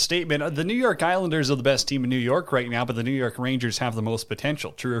the statement, the New York Islanders are the best team in New York right now, but the New York Rangers have the most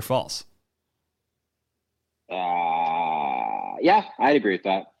potential. True or false? Yeah, I'd agree with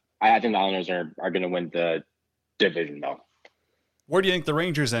that. I think the Islanders are going to win the division, though. Where do you think the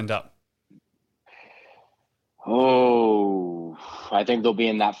Rangers end up? Oh, I think they'll be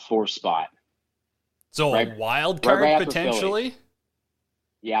in that 4th spot. So a wild card potentially?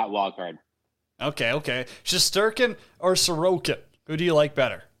 Yeah, wild card. Okay. Shesterkin or Sorokin? Who do you like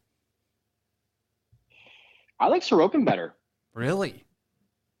better? I like Sorokin better. Really?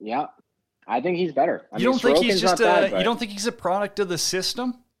 Yeah. I think he's better. You don't think he's just you don't think he's a product of the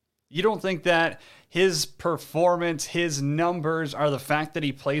system? You don't think that his performance, his numbers are the fact that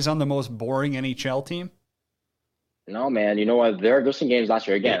he plays on the most boring NHL team? No, man. You know what? There's some games last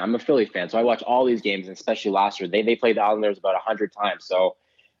year. Again, I'm a Philly fan, so I watch all these games, and especially last year. They played the Islanders about 100 times, so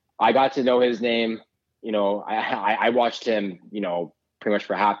I got to know his name. I watched him, pretty much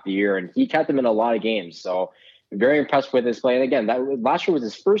for half the year, and he kept them in a lot of games. So very impressed with his play. And again, that last year was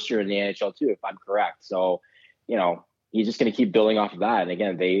his first year in the NHL too, if I'm correct. So, he's just going to keep building off of that. And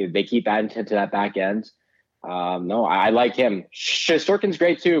again, they keep adding to that back end. No, I like him. Shesterkin's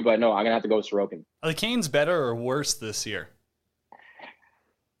great too, but no, I'm gonna have to go with Sorokin. Are the Canes better or worse this year?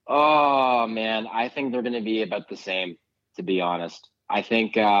 Oh man, I think they're gonna be about the same, to be honest. I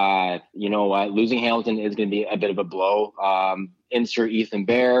think you know what, losing Hamilton is gonna be a bit of a blow. Insert Ethan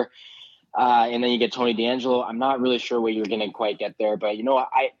Bear, and then you get Tony DeAngelo. I'm not really sure where you're gonna quite get there, but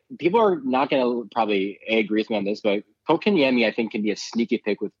people are not gonna probably agree with me on this, but Kotkaniemi, I think, can be a sneaky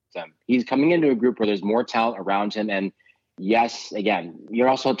pick with them. He's coming into a group where there's more talent around him. And yes, again, you're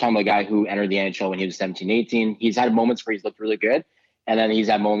also talking about a guy who entered the NHL when he was 17, 18. He's had moments where he's looked really good. And then he's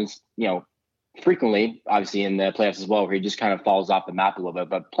had moments, frequently, obviously in the playoffs as well, where he just kind of falls off the map a little bit.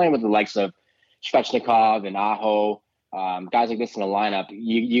 But playing with the likes of Svechnikov and Aho, guys like this in the lineup,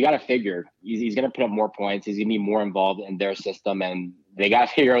 you got to figure he's going to put up more points. He's going to be more involved in their system. And they got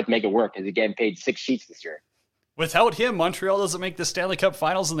to figure out to make it work because he's getting paid 6 sheets this year. Without him, Montreal doesn't make the Stanley Cup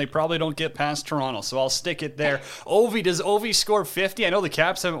Finals, and they probably don't get past Toronto, so I'll stick it there. Does Ovi score 50? I know the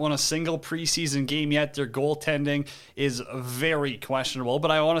Caps haven't won a single preseason game yet. Their goaltending is very questionable, but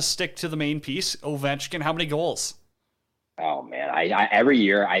I want to stick to the main piece. Ovechkin, how many goals? Oh, man. I every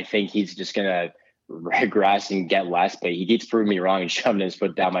year, I think he's just going to regress and get less, but he keeps proving me wrong and shoving his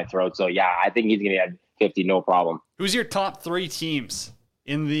foot down my throat. So, yeah, I think he's going to get 50, no problem. Who's your top 3 teams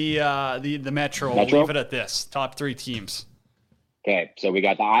in the Metro? We'll leave it at this. Top 3 teams. Okay, so we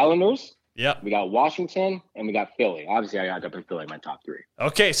got the Islanders. Yep. We got Washington, and we got Philly. Obviously, I got to put Philly in my top 3.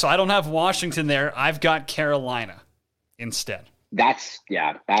 Okay, so I don't have Washington there. I've got Carolina instead. That's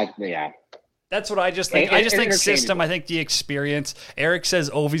what I just think. I just think system. I think the experience. Eric says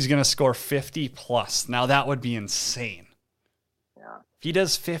Ovi's going to score 50 plus. Now that would be insane. Yeah. If he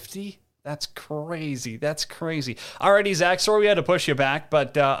does 50, that's crazy. Alrighty, Zach, sorry we had to push you back,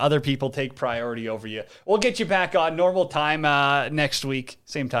 but other people take priority over you. We'll get you back on normal time next week.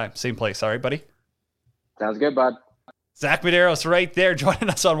 Same time, same place. All right, buddy? Sounds good, bud. Zach Medeiros right there joining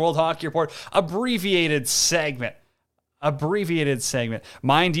us on World Hockey Report. Abbreviated segment.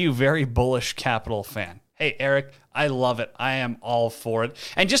 Mind you, very bullish Capital fan. Hey, Eric, I love it. I am all for it.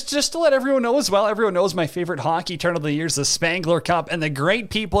 And just to let everyone know as well, everyone knows my favorite hockey tournament of the year is the Spangler Cup, and the great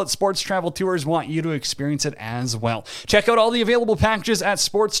people at Sports Travel Tours want you to experience it as well. Check out all the available packages at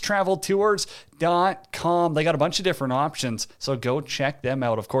sportstraveltours.com. They got a bunch of different options, so go check them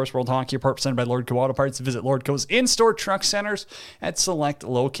out. Of course, World Hockey Report presented by Lordco Auto Parts. Visit Lordco's in-store truck centers at select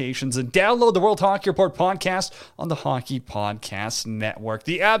locations and download the World Hockey Report podcast on the Hockey Podcast Network.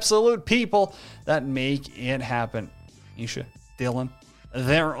 The absolute people that make it happen. Isha, Dylan,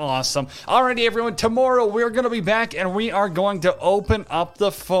 they're awesome. Alrighty, everyone. Tomorrow we're going to be back and we are going to open up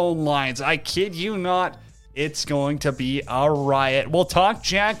the phone lines. I kid you not. It's going to be a riot. We'll talk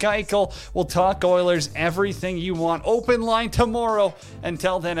Jack Eichel. We'll talk Oilers. Everything you want. Open line tomorrow.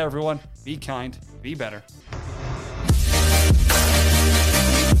 Until then, everyone, be kind, be better.